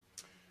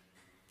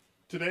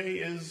Today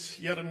is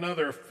yet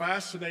another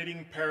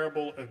fascinating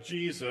parable of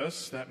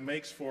Jesus that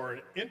makes for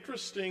an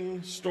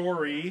interesting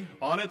story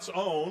on its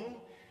own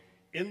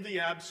in the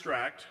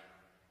abstract,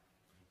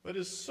 but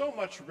is so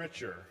much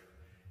richer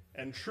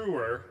and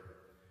truer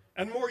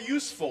and more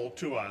useful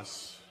to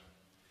us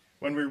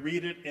when we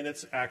read it in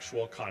its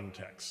actual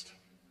context.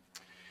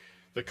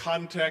 The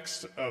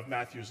context of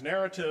Matthew's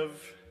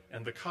narrative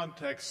and the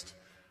context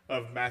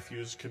of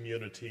Matthew's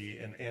community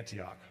in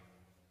Antioch.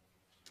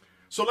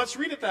 So let's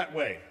read it that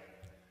way.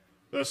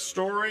 The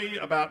story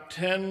about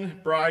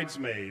 10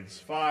 bridesmaids,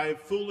 5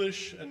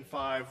 foolish and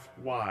 5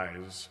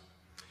 wise.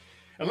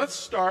 And let's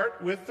start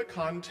with the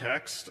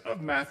context of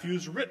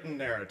Matthew's written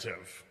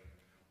narrative,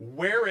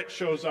 where it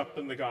shows up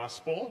in the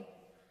gospel,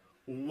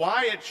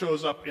 why it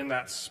shows up in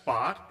that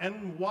spot,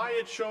 and why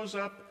it shows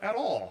up at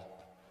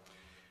all.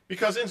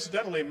 Because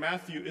incidentally,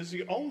 Matthew is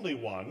the only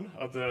one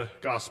of the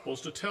gospels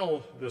to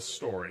tell this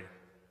story.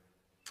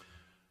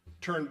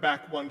 Turn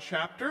back one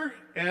chapter,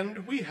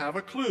 and we have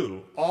a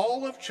clue.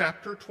 All of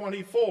chapter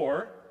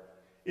 24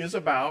 is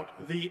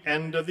about the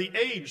end of the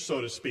age,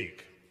 so to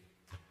speak.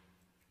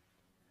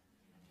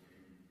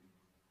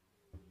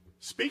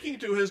 Speaking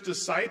to his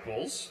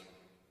disciples,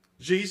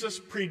 Jesus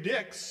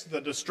predicts the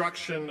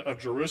destruction of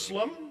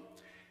Jerusalem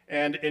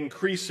and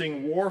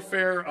increasing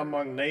warfare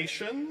among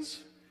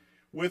nations.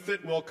 With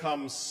it will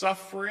come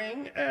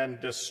suffering and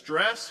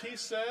distress, he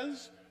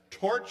says,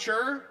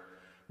 torture,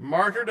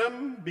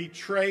 martyrdom,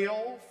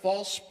 betrayal,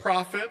 false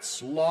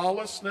prophets,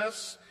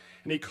 lawlessness,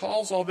 and he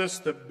calls all this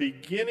the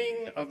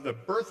beginning of the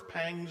birth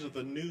pangs of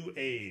the new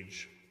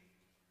age.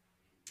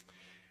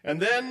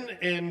 And then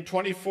in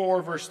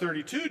 24 verse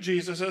 32,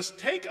 Jesus says,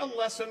 take a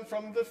lesson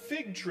from the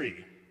fig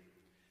tree.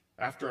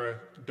 After a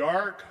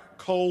dark,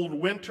 cold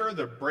winter,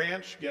 the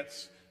branch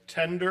gets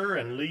tender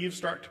and leaves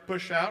start to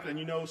push out, and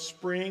you know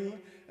spring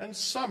and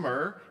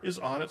summer is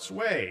on its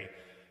way.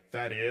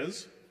 That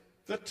is,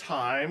 the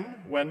time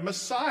when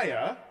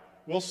Messiah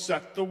will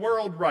set the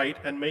world right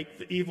and make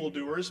the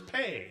evildoers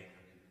pay.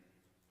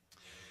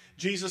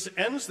 Jesus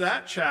ends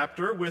that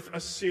chapter with a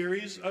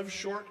series of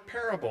short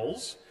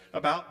parables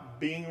about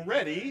being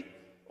ready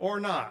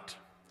or not.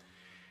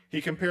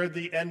 He compared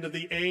the end of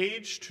the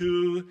age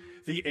to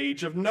the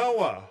age of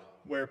Noah,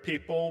 where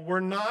people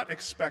were not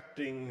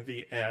expecting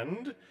the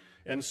end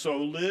and so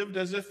lived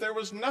as if there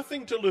was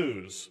nothing to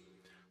lose.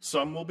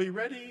 Some will be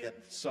ready and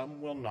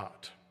some will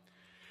not.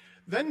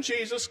 Then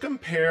Jesus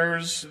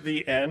compares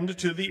the end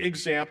to the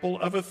example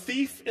of a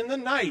thief in the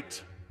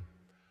night.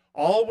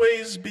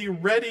 Always be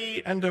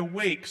ready and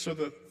awake so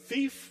the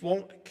thief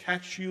won't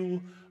catch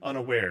you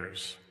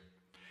unawares.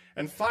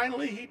 And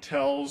finally, he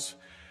tells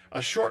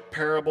a short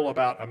parable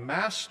about a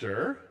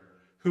master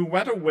who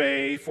went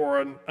away for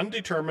an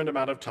undetermined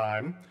amount of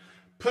time,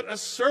 put a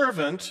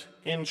servant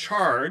in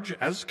charge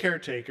as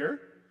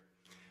caretaker.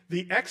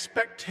 The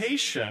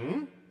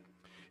expectation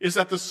is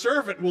that the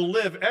servant will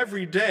live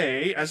every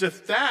day as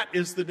if that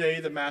is the day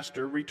the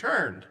master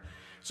returned,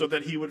 so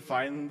that he would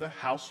find the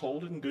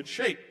household in good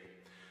shape.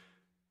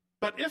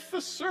 But if the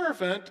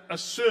servant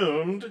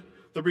assumed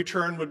the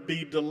return would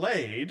be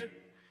delayed,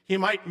 he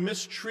might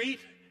mistreat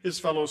his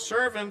fellow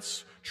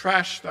servants,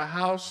 trash the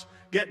house,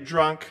 get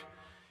drunk,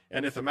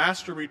 and if the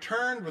master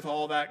returned with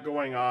all that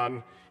going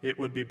on, it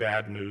would be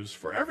bad news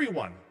for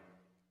everyone.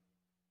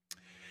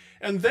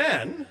 And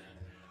then,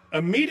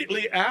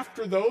 immediately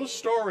after those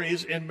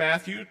stories in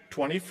Matthew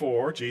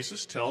 24,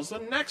 Jesus tells the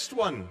next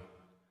one,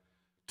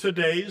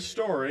 today's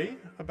story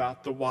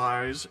about the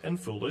wise and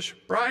foolish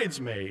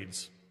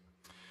bridesmaids.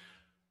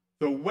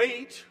 The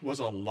wait was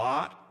a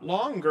lot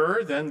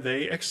longer than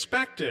they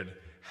expected.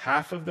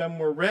 Half of them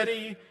were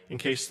ready in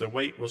case the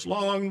wait was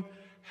long,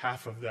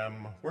 half of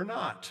them were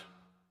not.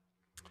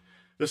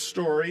 The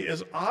story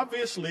is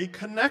obviously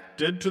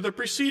connected to the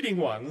preceding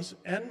ones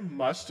and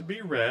must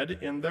be read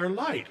in their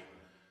light.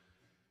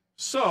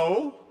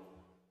 So,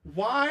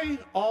 why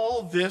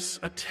all this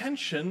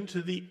attention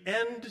to the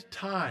end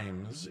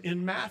times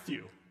in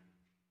Matthew?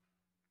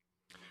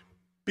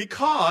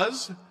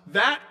 Because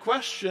that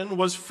question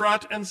was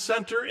front and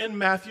center in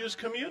Matthew's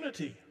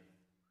community.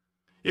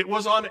 It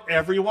was on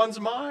everyone's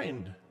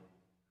mind.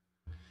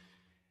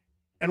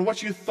 And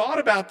what you thought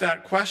about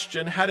that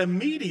question had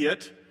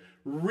immediate,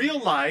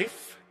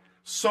 real-life,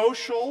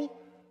 social,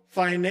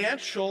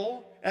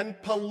 financial,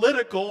 and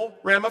political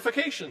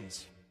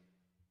ramifications.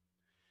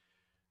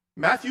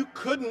 Matthew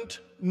couldn't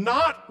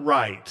not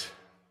write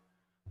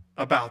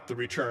about the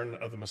return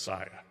of the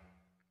Messiah.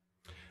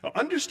 Now,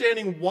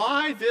 understanding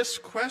why this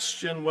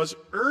question was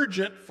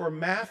urgent for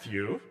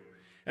Matthew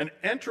and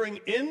entering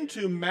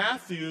into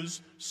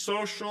Matthew's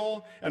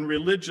social and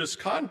religious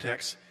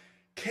context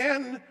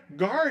can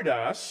guard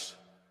us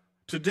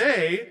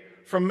today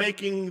from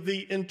making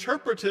the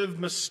interpretive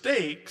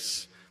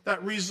mistakes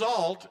that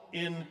result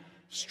in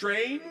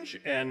strange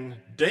and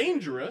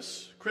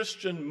dangerous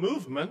Christian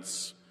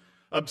movements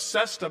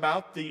obsessed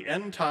about the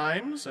end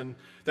times and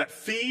that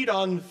feed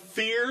on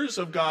fears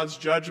of God's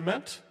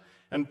judgment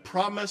and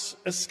promise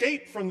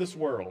escape from this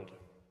world.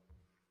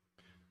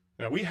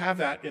 Now, we have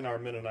that in our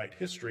Mennonite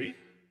history.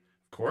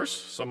 Of course,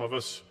 some of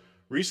us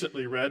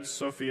recently read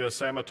Sophia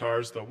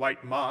Samatar's The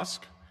White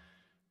Mosque,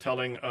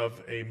 telling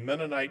of a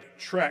Mennonite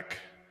trek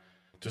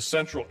to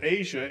Central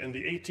Asia in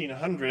the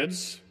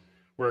 1800s,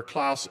 where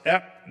Klaus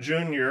Epp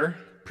Jr.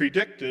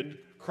 predicted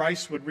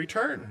Christ would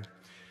return.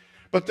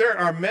 But there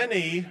are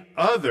many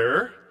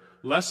other,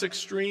 less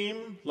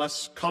extreme,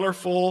 less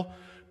colorful,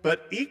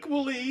 but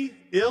equally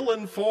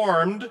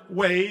ill-informed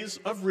ways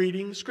of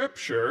reading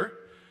Scripture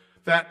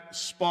that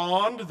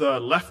spawned the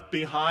Left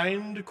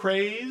Behind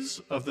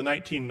craze of the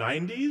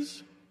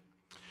 1990s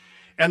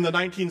and the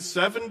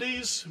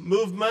 1970s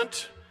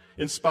movement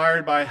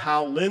inspired by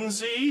Hal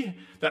Lindsey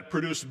that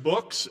produced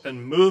books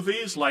and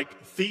movies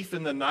like Thief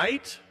in the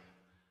Night.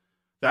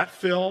 That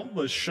film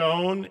was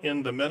shown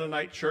in the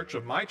Mennonite church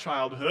of my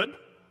childhood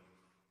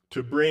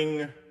to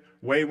bring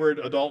wayward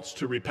adults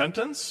to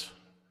repentance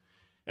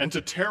and to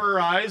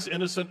terrorize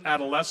innocent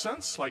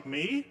adolescents like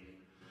me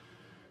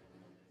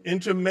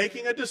into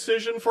making a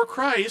decision for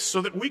Christ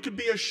so that we could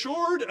be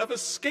assured of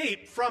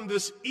escape from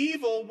this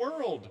evil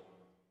world.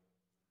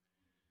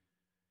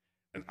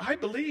 And I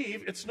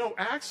believe it's no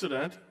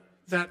accident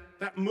that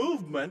that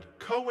movement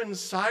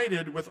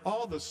coincided with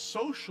all the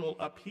social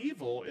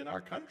upheaval in our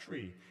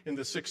country in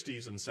the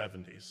 60s and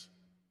 70s.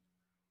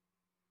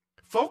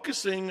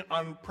 Focusing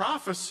on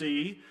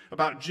prophecy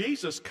about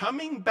Jesus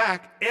coming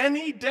back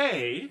any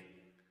day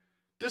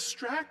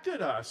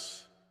distracted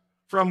us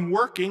from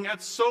working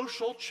at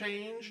social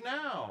change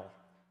now,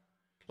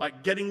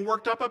 like getting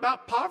worked up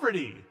about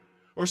poverty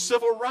or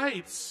civil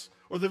rights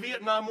or the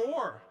Vietnam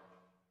War.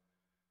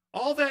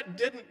 All that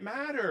didn't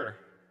matter.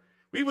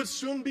 We would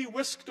soon be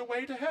whisked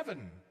away to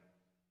heaven.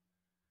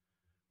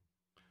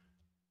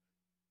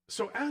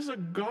 So as a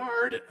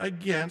guard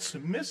against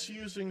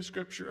misusing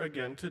Scripture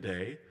again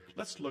today,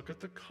 let's look at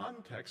the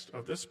context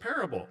of this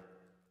parable.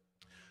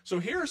 So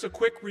here's a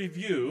quick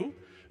review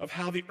of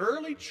how the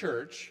early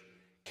church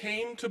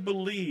came to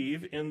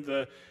believe in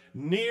the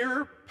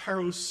near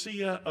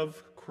parousia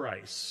of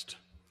Christ.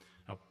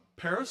 Now,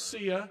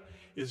 parousia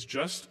is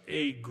just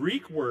a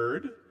Greek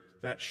word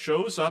that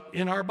shows up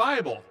in our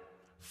Bible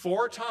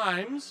 4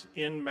 times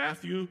in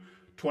Matthew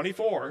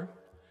 24,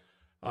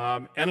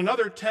 and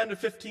another 10 to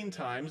 15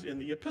 times in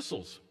the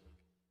epistles.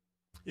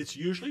 It's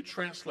usually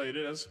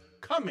translated as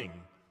coming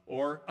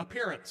or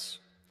appearance.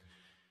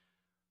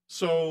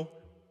 So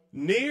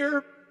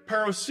near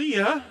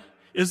parousia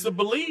is the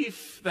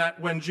belief that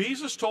when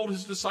Jesus told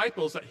his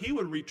disciples that he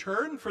would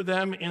return for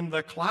them in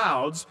the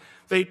clouds,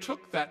 they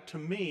took that to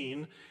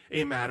mean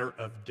a matter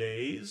of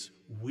days,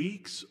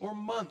 weeks, or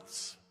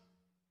months.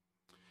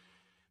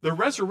 The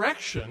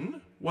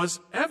resurrection was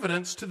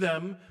evidence to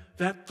them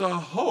that the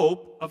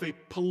hope of a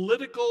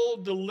political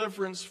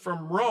deliverance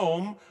from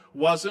Rome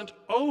wasn't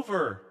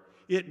over.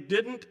 It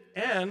didn't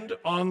end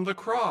on the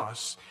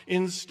cross.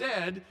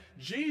 Instead,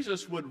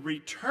 Jesus would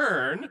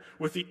return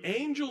with the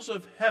angels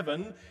of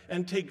heaven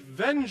and take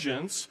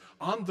vengeance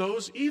on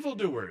those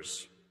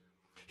evildoers.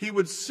 He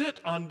would sit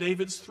on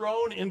David's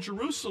throne in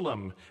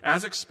Jerusalem,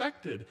 as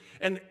expected,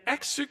 and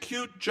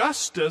execute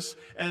justice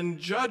and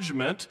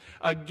judgment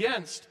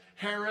against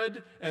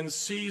Herod and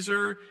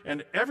Caesar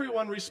and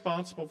everyone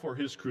responsible for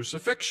his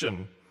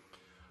crucifixion.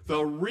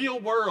 The real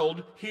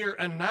world here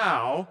and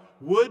now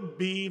would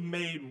be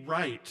made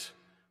right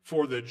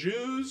for the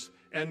Jews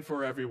and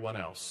for everyone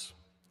else.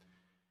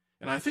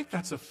 And I think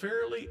that's a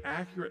fairly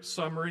accurate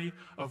summary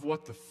of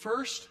what the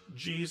first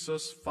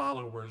Jesus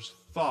followers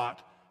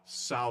thought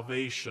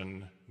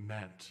salvation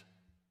meant.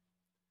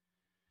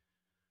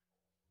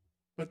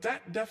 But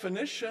that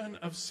definition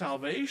of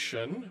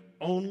salvation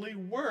only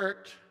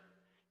worked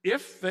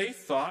if they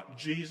thought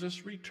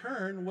Jesus'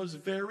 return was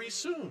very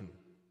soon,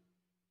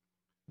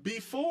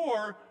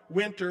 before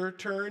winter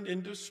turned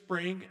into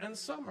spring and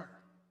summer.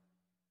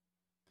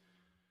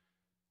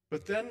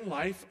 But then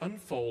life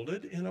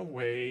unfolded in a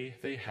way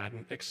they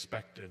hadn't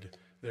expected.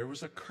 There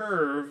was a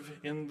curve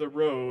in the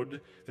road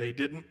they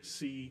didn't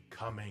see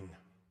coming.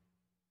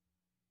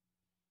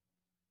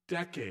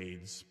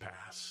 Decades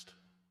passed,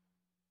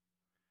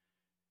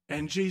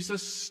 and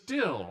Jesus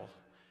still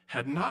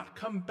had not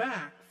come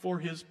back for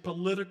his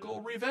political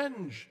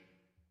revenge.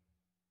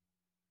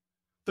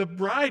 The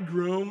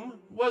bridegroom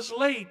was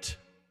late.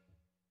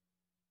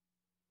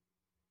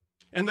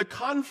 And the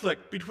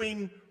conflict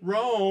between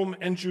Rome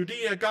and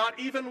Judea got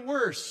even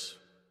worse.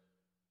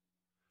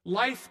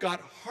 Life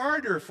got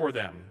harder for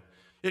them.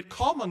 It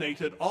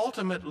culminated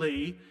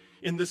ultimately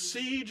in the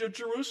siege of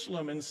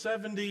Jerusalem in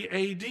 70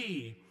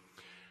 AD,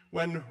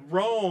 when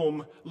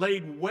Rome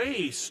laid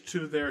waste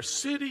to their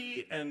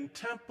city and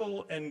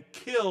temple and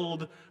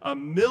killed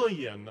 1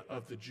 million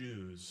of the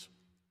Jews.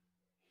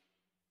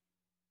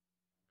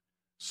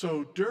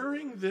 So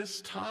during this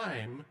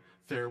time,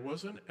 there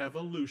was an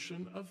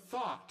evolution of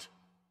thought.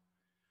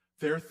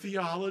 Their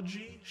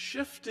theology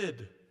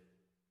shifted.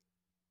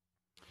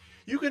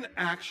 You can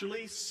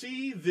actually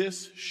see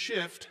this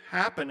shift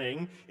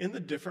happening in the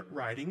different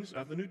writings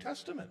of the New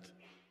Testament.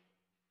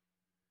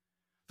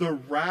 The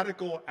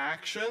radical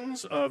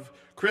actions of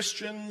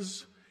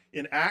Christians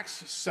in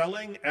Acts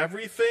selling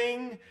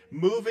everything,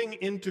 moving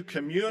into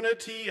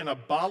community, and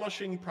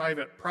abolishing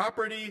private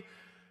property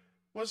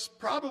was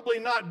probably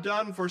not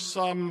done for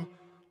some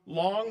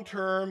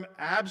long-term,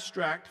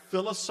 abstract,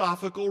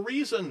 philosophical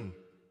reason.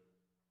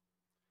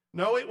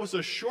 No, it was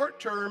a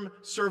short-term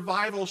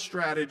survival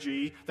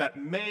strategy that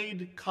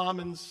made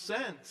common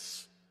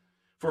sense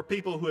for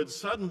people who had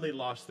suddenly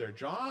lost their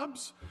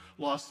jobs,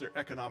 lost their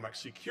economic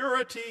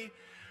security.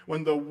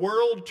 When the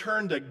world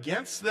turned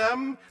against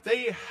them,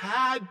 they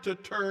had to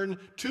turn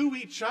to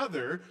each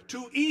other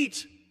to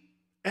eat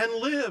and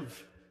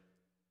live.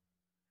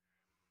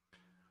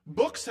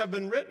 Books have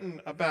been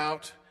written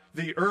about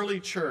the early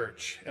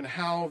church and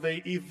how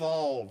they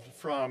evolved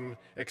from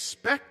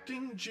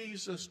expecting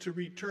Jesus to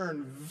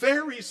return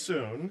very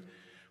soon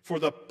for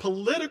the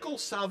political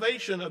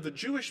salvation of the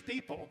Jewish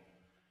people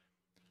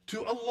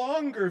to a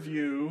longer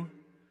view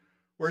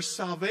where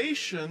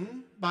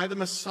salvation by the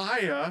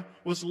Messiah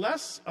was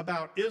less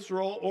about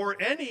Israel or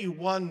any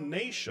one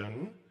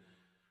nation,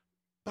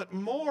 but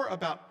more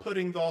about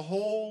putting the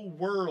whole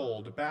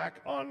world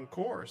back on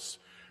course,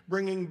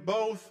 bringing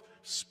both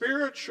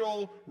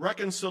spiritual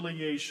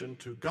reconciliation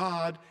to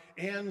God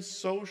and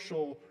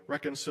social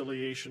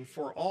reconciliation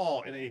for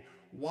all in a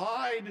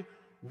wide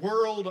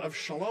world of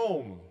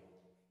shalom.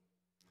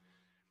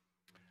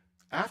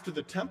 After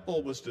the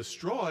temple was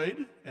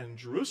destroyed and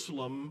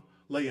Jerusalem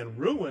lay in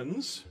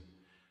ruins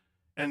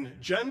and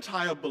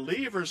Gentile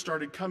believers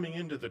started coming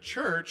into the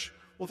church,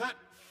 well, that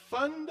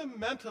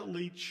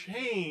fundamentally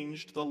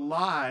changed the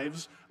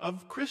lives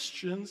of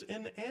Christians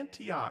in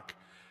Antioch,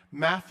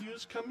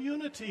 Matthew's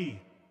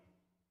community,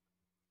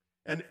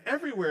 and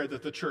everywhere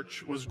that the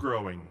church was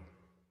growing,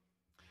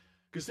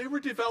 because they were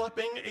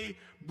developing a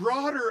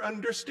broader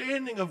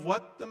understanding of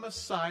what the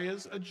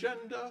Messiah's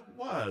agenda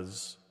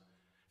was.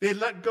 They had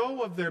let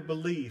go of their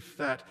belief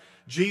that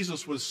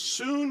Jesus was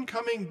soon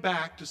coming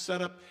back to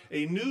set up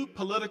a new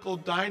political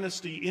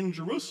dynasty in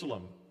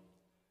Jerusalem.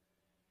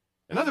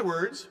 In other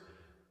words,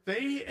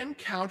 they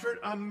encountered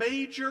a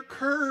major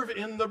curve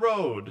in the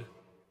road,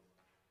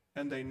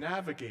 and they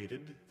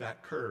navigated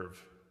that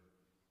curve.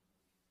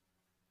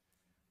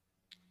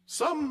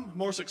 Some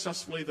more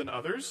successfully than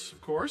others,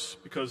 of course,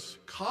 because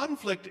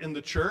conflict in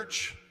the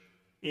church,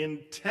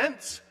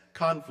 intense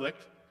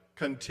conflict,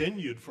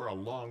 continued for a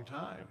long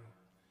time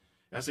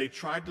as they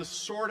tried to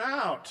sort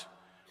out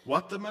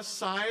what the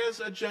Messiah's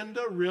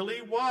agenda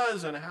really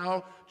was and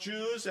how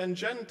Jews and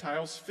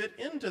Gentiles fit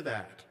into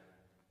that.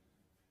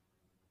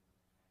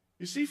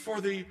 You see,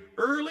 for the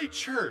early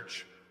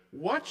church,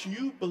 what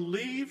you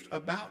believed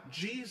about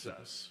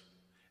Jesus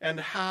and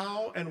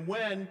how and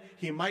when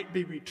he might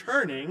be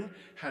returning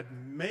had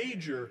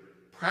major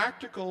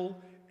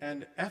practical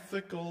and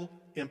ethical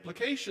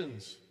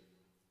implications.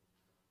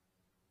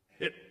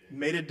 It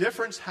made a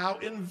difference how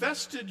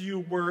invested you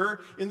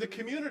were in the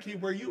community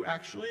where you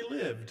actually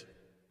lived.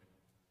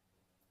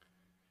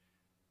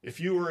 If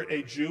you were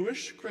a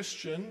Jewish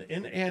Christian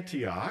in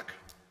Antioch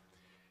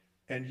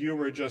and you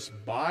were just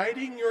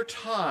biding your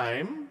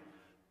time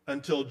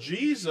until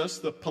Jesus,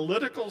 the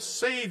political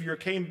savior,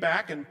 came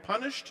back and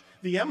punished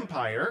the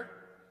empire,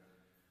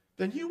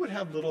 then you would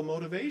have little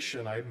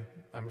motivation,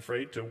 I'm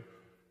afraid,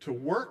 to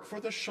work for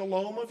the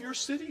shalom of your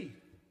city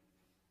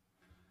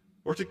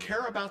or to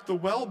care about the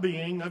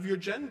well-being of your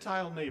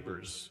Gentile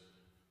neighbors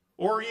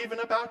or even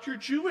about your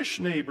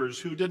Jewish neighbors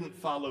who didn't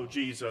follow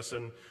Jesus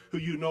and who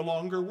you no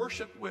longer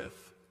worship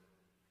with.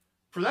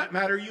 For that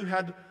matter, you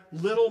had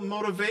little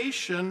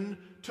motivation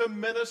to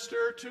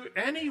minister to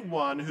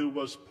anyone who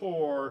was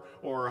poor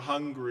or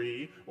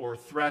hungry or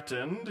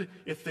threatened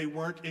if they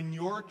weren't in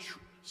your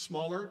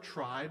smaller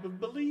tribe of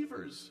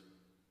believers.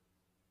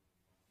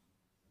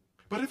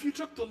 But if you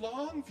took the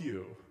long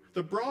view,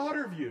 the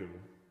broader view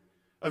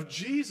of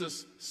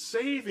Jesus'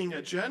 saving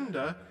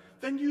agenda,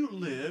 then you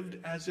lived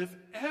as if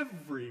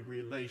every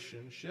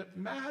relationship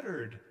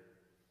mattered.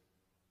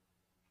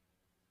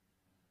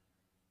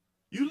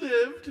 You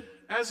lived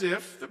as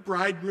if the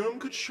bridegroom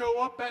could show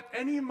up at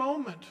any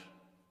moment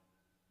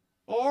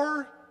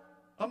or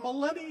a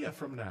millennia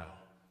from now.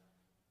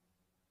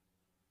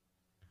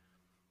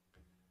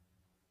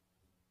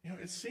 You know,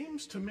 it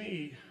seems to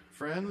me,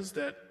 friends,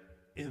 that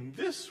in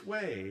this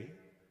way,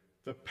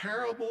 the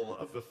parable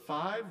of the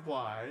 5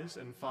 wise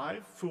and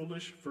 5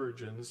 foolish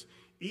virgins,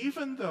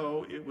 even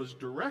though it was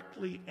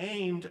directly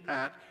aimed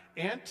at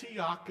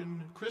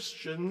Antiochian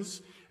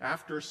Christians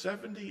after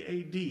 70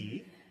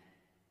 A.D.,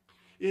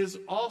 is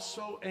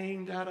also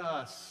aimed at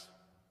us.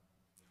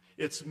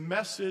 Its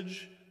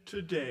message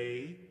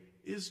today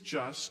is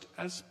just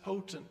as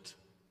potent.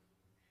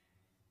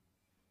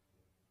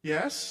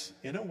 Yes,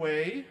 in a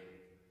way,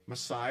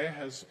 Messiah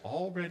has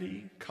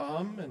already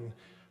come and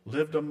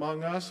lived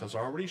among us, has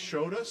already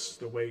showed us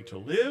the way to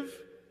live.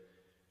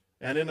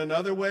 And in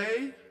another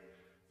way,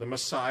 the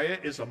Messiah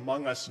is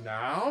among us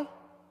now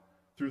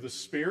through the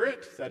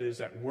Spirit that is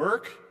at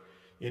work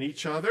in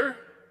each other.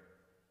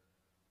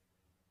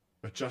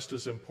 But just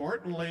as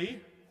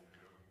importantly,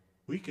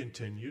 we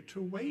continue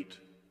to wait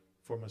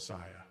for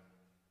Messiah.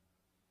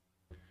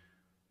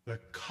 The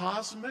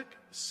cosmic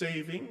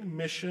saving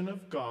mission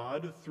of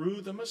God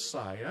through the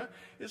Messiah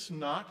is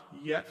not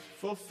yet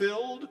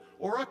fulfilled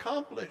or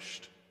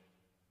accomplished.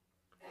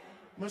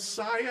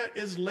 Messiah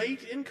is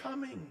late in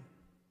coming.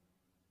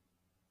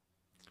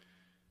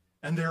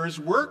 And there is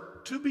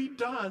work to be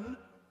done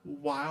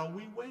while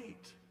we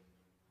wait.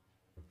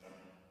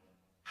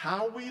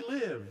 How we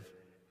live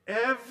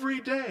every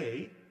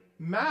day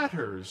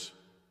matters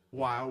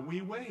while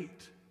we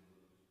wait.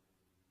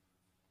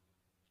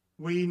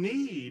 We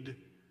need,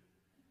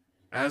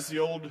 as the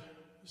old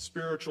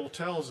spiritual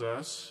tells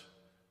us,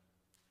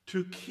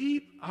 to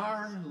keep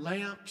our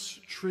lamps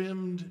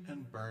trimmed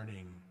and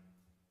burning.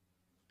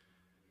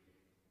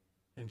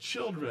 And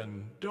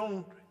children,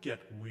 don't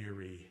get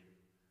weary.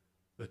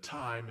 The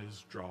time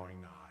is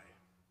drawing nigh.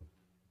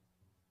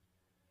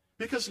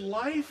 Because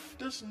life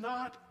does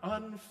not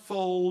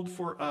unfold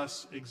for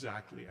us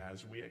exactly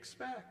as we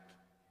expect.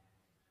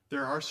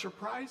 There are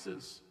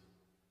surprises,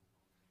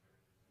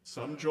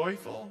 some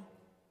joyful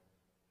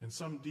and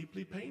some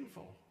deeply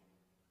painful.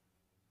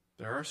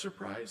 There are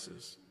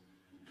surprises.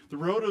 The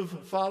road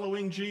of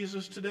following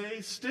Jesus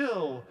today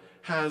still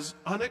has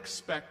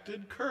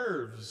unexpected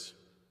curves.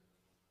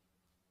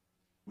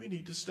 We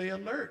need to stay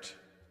alert,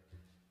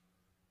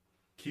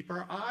 keep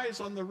our eyes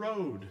on the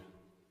road,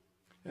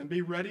 and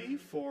be ready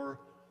for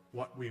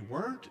what we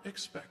weren't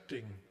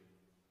expecting.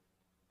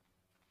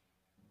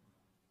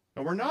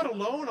 And we're not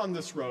alone on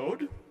this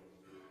road.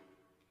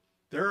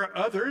 There are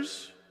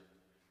others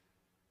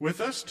with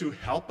us to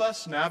help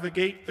us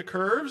navigate the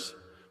curves,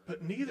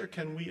 but neither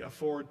can we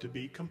afford to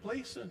be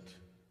complacent.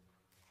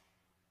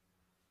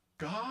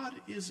 God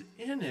is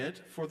in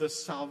it for the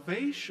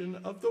salvation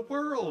of the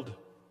world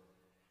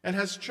and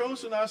has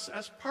chosen us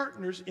as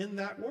partners in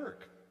that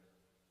work.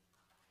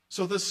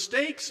 So the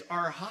stakes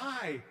are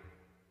high.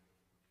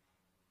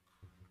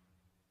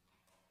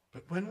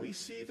 But when we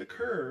see the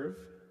curve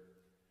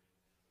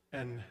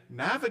and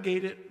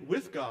navigate it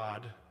with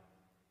God,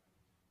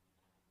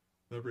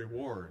 the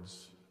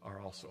rewards are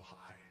also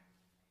high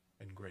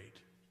and great.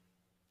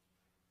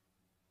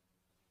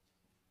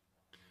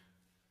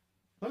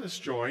 Let us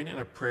join in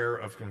a prayer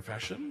of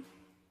confession.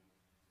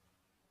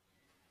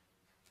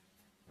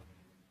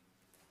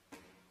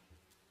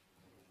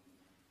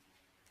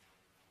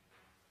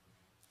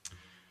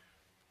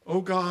 O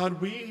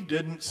God, we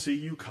didn't see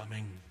you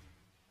coming.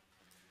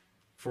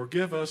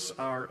 Forgive us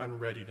our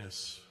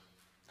unreadiness.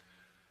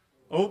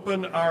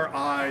 Open our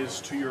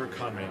eyes to your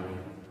coming.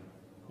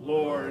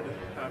 Lord,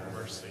 have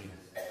mercy.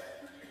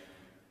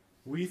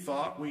 We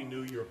thought we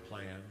knew your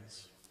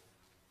plans.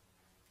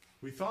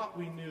 We thought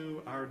we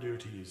knew our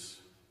duties.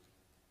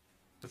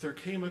 But there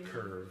came a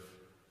curve.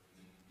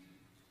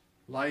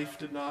 Life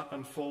did not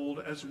unfold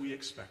as we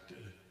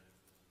expected.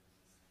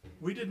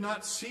 We did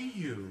not see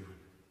you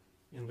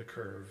in the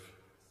curve.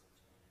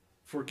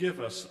 Forgive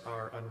us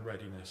our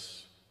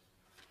unreadiness.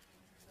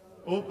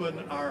 Open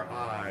our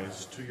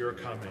eyes to your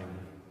coming.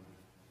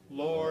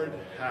 Lord,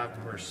 have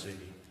mercy.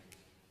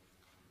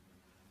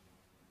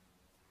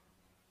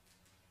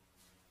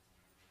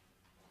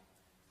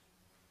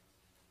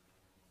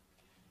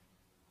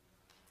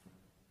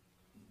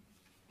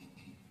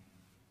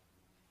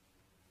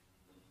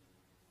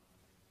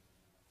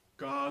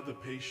 God, the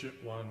patient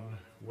one,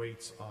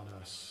 waits on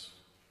us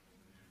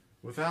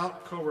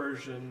without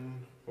coercion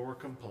or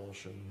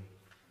compulsion,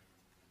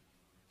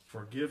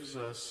 forgives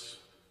us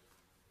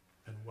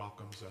and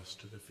welcomes us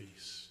to the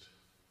feast.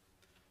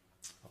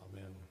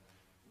 Amen.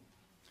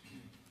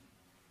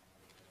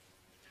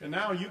 And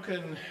now you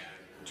can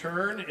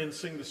turn and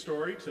sing the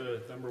story to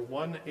number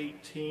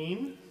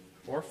 118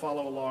 or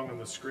follow along on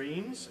the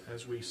screens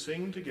as we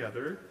sing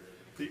together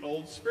the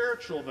old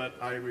spiritual that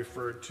I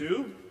referred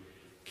to,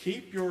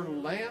 Keep Your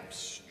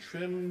Lamps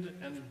Trimmed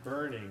and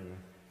Burning,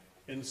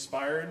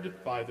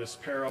 inspired by this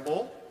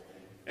parable,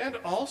 and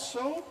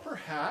also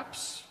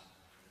perhaps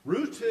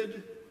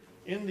rooted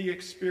in the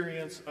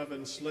experience of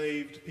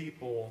enslaved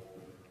people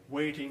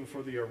waiting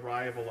for the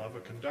arrival of a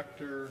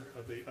conductor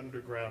of the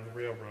Underground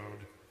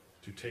Railroad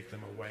to take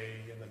them away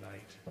in the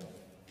night.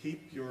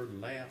 Keep your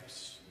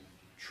lamps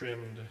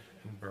trimmed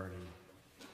and burning.